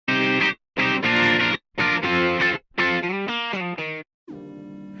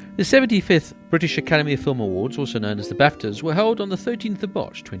The 75th British Academy of Film Awards, also known as the BAFTAs, were held on the 13th of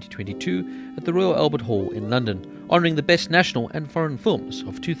March 2022 at the Royal Albert Hall in London, honouring the best national and foreign films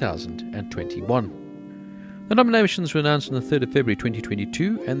of 2021. The nominations were announced on the 3rd of February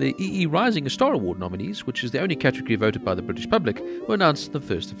 2022, and the EE Rising Star Award nominees, which is the only category voted by the British public, were announced on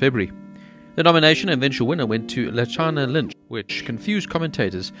the 1st of February. The nomination and eventual winner went to Lashana Lynch, which confused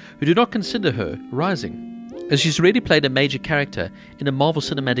commentators who do not consider her rising, as she's already played a major character in a Marvel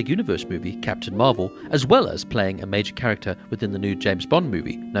Cinematic Universe movie, Captain Marvel, as well as playing a major character within the new James Bond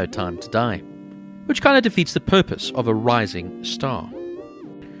movie, No Time to Die, which kind of defeats the purpose of a rising star.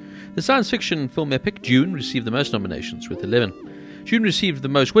 The science fiction film epic Dune received the most nominations with 11. Dune received the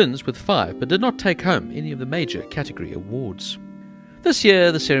most wins with 5, but did not take home any of the major category awards. This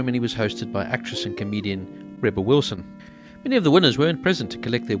year, the ceremony was hosted by actress and comedian Rebel Wilson. Many of the winners weren't present to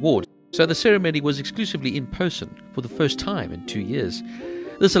collect their awards, so the ceremony was exclusively in person for the first time in 2 years.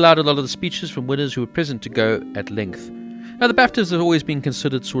 This allowed a lot of the speeches from winners who were present to go at length. Now, the BAFTAs have always been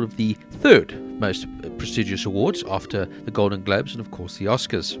considered sort of the third most prestigious awards after the Golden Globes and, of course, the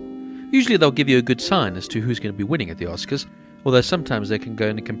Oscars. Usually they'll give you a good sign as to who's going to be winning at the Oscars, although sometimes they can go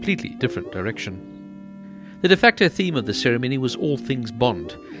in a completely different direction. The de facto theme of the ceremony was all things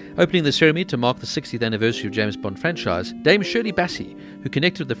Bond. Opening the ceremony to mark the 60th anniversary of James Bond franchise, Dame Shirley Bassey, who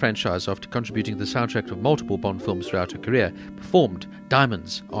connected with the franchise after contributing to the soundtrack of multiple Bond films throughout her career, performed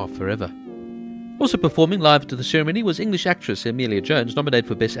Diamonds Are Forever. Also performing live to the ceremony was English actress Emilia Jones, nominated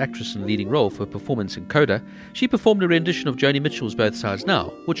for Best Actress in a Leading Role for her performance in Coda. She performed a rendition of Joni Mitchell's Both Sides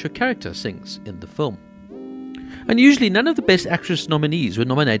Now, which her character sings in the film. Unusually, none of the Best Actress nominees were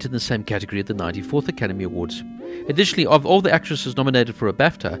nominated in the same category at the 94th Academy Awards. Additionally, of all the actresses nominated for a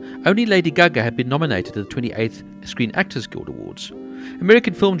BAFTA, only Lady Gaga had been nominated at the 28th Screen Actors Guild Awards.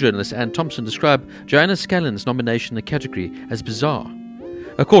 American film journalist Ann Thompson described Joanna Scallon's nomination in the category as bizarre.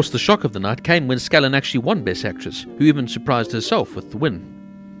 Of course, the shock of the night came when Scallon actually won Best Actress, who even surprised herself with the win.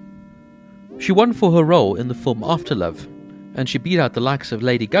 She won for her role in the film Afterlove, and she beat out the likes of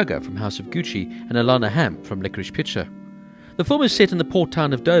Lady Gaga from House of Gucci and Alana Hamm from Licorice Picture. The film is set in the port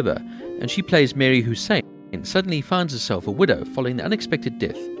town of Dover, and she plays Mary Hussein, and suddenly finds herself a widow following the unexpected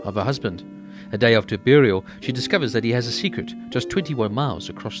death of her husband. A day after her burial, she discovers that he has a secret just 21 miles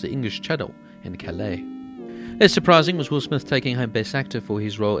across the English Channel in Calais. Less surprising was Will Smith taking home Best Actor for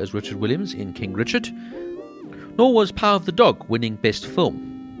his role as Richard Williams in King Richard, nor was Power of the Dog winning Best Film,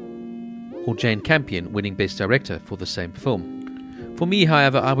 or Jane Campion winning Best Director for the same film. For me,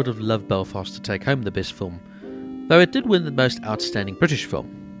 however, I would have loved Belfast to take home the Best Film, though it did win the Most Outstanding British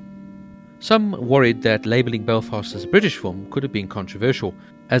Film. Some worried that labelling Belfast as a British film could have been controversial,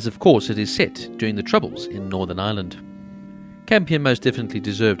 as of course it is set during the Troubles in Northern Ireland. Campion most definitely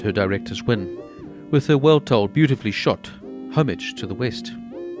deserved her director's win, with her well-told, beautifully shot homage to the West.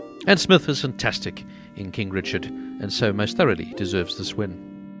 And Smith was fantastic in King Richard, and so most thoroughly deserves this win.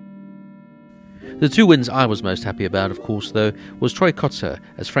 The two wins I was most happy about, of course, though, was Troy Kotsur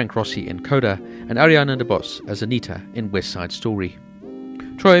as Frank Rossi in Coda and Ariana DeBose as Anita in West Side Story.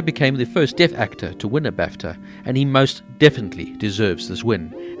 Troy became the first deaf actor to win a BAFTA, and he most definitely deserves this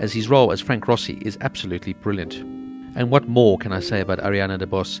win, as his role as Frank Rossi is absolutely brilliant. And what more can I say about Ariana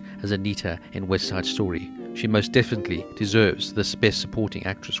DeBose as Anita in West Side Story? She most definitely deserves this Best Supporting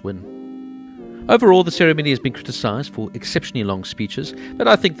Actress win. Overall, the ceremony has been criticised for exceptionally long speeches, but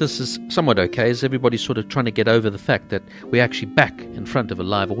I think this is somewhat okay, as everybody's sort of trying to get over the fact that we're actually back in front of a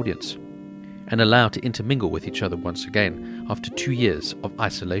live audience and allowed to intermingle with each other once again after 2 years of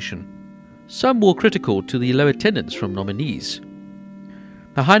isolation. Some were critical to the low attendance from nominees.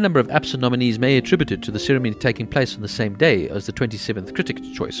 A high number of absent nominees may be attributed to the ceremony taking place on the same day as the 27th Critics'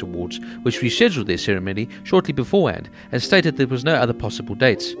 Choice Awards, which rescheduled their ceremony shortly beforehand and stated there was no other possible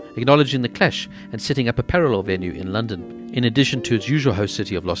dates, acknowledging the clash and setting up a parallel venue in London, in addition to its usual host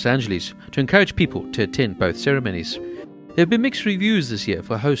city of Los Angeles, to encourage people to attend both ceremonies. There have been mixed reviews this year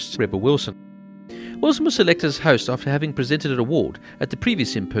for host Rebel Wilson. Wilson was selected as host after having presented an award at the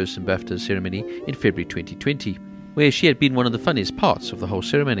previous in-person BAFTA ceremony in February 2020. Where she had been one of the funniest parts of the whole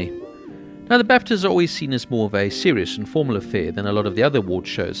ceremony. Now, the BAFTAs are always seen as more of a serious and formal affair than a lot of the other award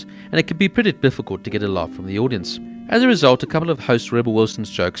shows, and it can be pretty difficult to get a laugh from the audience. As a result, a couple of host Rebel Wilson's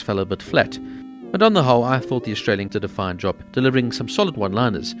jokes fell a bit flat, but on the whole, I thought the Australian did a fine job, delivering some solid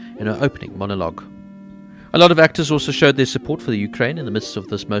one-liners in her opening monologue. A lot of actors also showed their support for the Ukraine in the midst of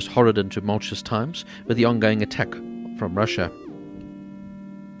this most horrid and tumultuous times, with the ongoing attack from Russia.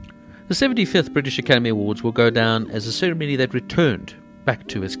 The 75th British Academy Awards will go down as a ceremony that returned back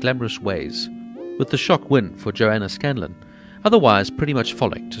to its glamorous ways, with the shock win for Joanna Scanlon, otherwise pretty much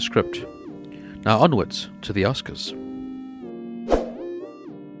following to script. Now onwards to the Oscars.